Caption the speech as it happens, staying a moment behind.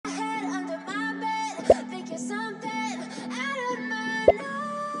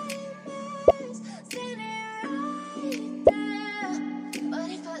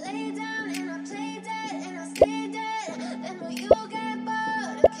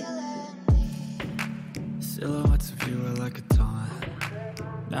Silhouettes of you are like a taunt.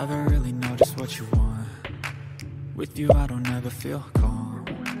 Never really know just what you want. With you I don't ever feel calm.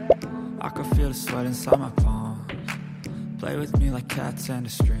 I can feel the sweat inside my palms. Play with me like cats and a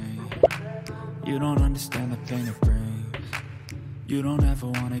string. You don't understand the pain it brings. You don't ever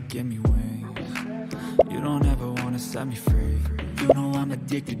wanna give me wings. You don't ever wanna set me free. You know I'm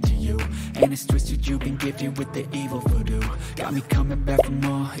addicted to you, and it's twisted, you've been gifted with the evil voodoo. Got me coming back for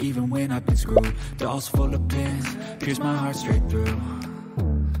more, even when I've been screwed. Dolls full of pins, pierce my heart straight through.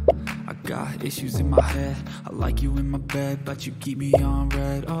 I got issues in my head, I like you in my bed, but you keep me on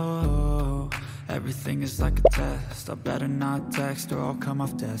red. Oh, everything is like a test, I better not text or I'll come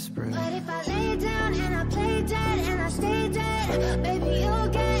off desperate. But if I lay down and I play dead and I stay dead, baby you'll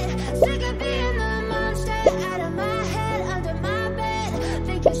get sick of being the monster out of my head, under my bed,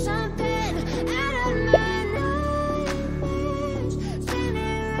 thinking something out of my nightmares,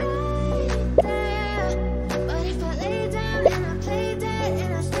 standing right there. But if I lay down and I play dead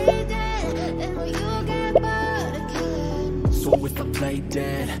and I stay dead, then will you get bored of killing? So if I play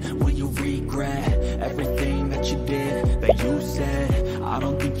dead, will you regret everything that you did, that you said? I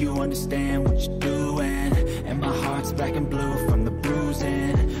don't think you understand what you're doing, and my heart's black and blue from the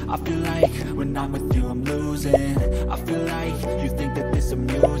bruising. I feel like when I'm with you I'm losing. I feel like you think that this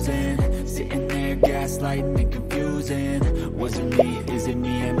amusing, sitting there gaslighting and confusing. Was it me? Is it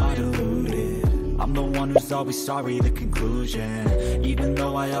me? Am I deluded? I'm the one who's always sorry, the conclusion, even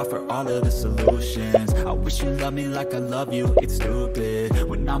though I offer all of the solutions. I wish you loved me like I love you, it's stupid.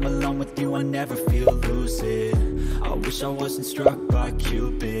 When I'm alone with you I never feel lucid. I wish I wasn't struck by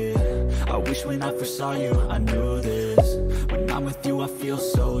Cupid. I wish when I first saw you I knew this. When I'm with you I feel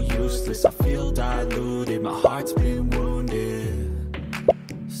so useless, I feel diluted, my heart's been wounded.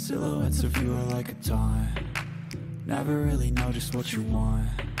 Silhouettes of you are like a taunt. Never really know just what you want.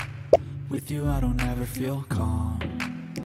 With you I don't ever feel calm.